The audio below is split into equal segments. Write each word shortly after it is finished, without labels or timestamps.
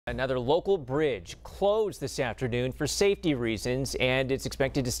Another local bridge closed this afternoon for safety reasons, and it's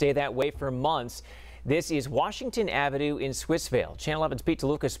expected to stay that way for months. This is Washington Avenue in Swissvale. Channel 11's Pete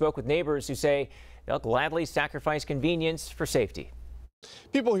DeLuca spoke with neighbors who say they'll gladly sacrifice convenience for safety.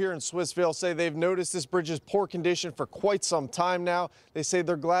 People here in Swissvale say they've noticed this bridge's poor condition for quite some time now. They say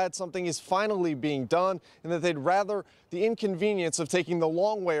they're glad something is finally being done and that they'd rather the inconvenience of taking the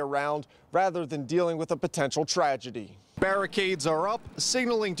long way around rather than dealing with a potential tragedy. Barricades are up,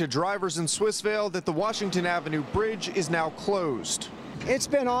 signaling to drivers in Swissvale that the Washington Avenue Bridge is now closed. It's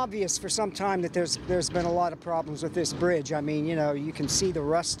been obvious for some time that there's been a lot of problems with this bridge. I mean, you can see the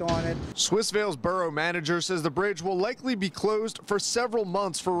rust on it. Swissvale's borough manager says the bridge will likely be closed for several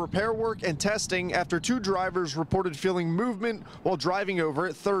months for repair work and testing after two drivers reported feeling movement while driving over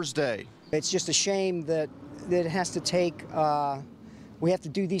it Thursday. It's just a shame that it has to take we have to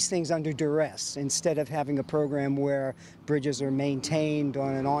do these things under duress instead of having a program where bridges are maintained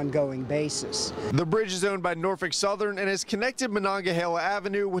on an ongoing basis. The bridge is owned by Norfolk Southern and has connected Monongahela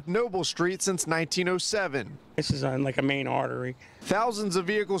Avenue with Noble Street since 1907. This is on like a main artery. Thousands of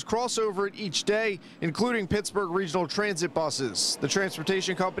vehicles cross over it each day, including Pittsburgh regional transit buses. The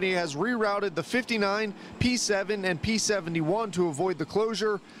transportation company has rerouted the 59, P7, and P71 to avoid the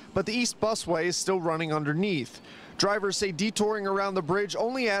closure, but the East Busway is still running underneath. Drivers say detouring around the bridge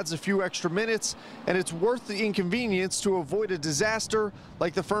only adds a few extra minutes, and it's worth the inconvenience to avoid a disaster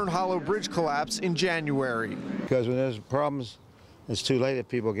like the Fern Hollow Bridge collapse in January. Because when there's problems, it's too late if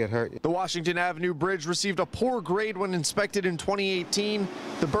people get hurt. The Washington Avenue Bridge received a poor grade when inspected in 2018.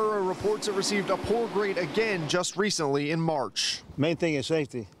 The borough reports it received a poor grade again just recently in March. Main thing is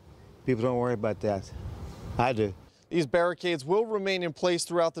safety. People don't worry about that. I do. These barricades will remain in place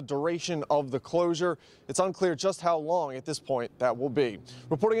throughout the duration of the closure. It's unclear just how long at this point that will be.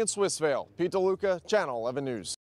 Reporting in Swissvale, Pete DeLuca, Channel 11 News.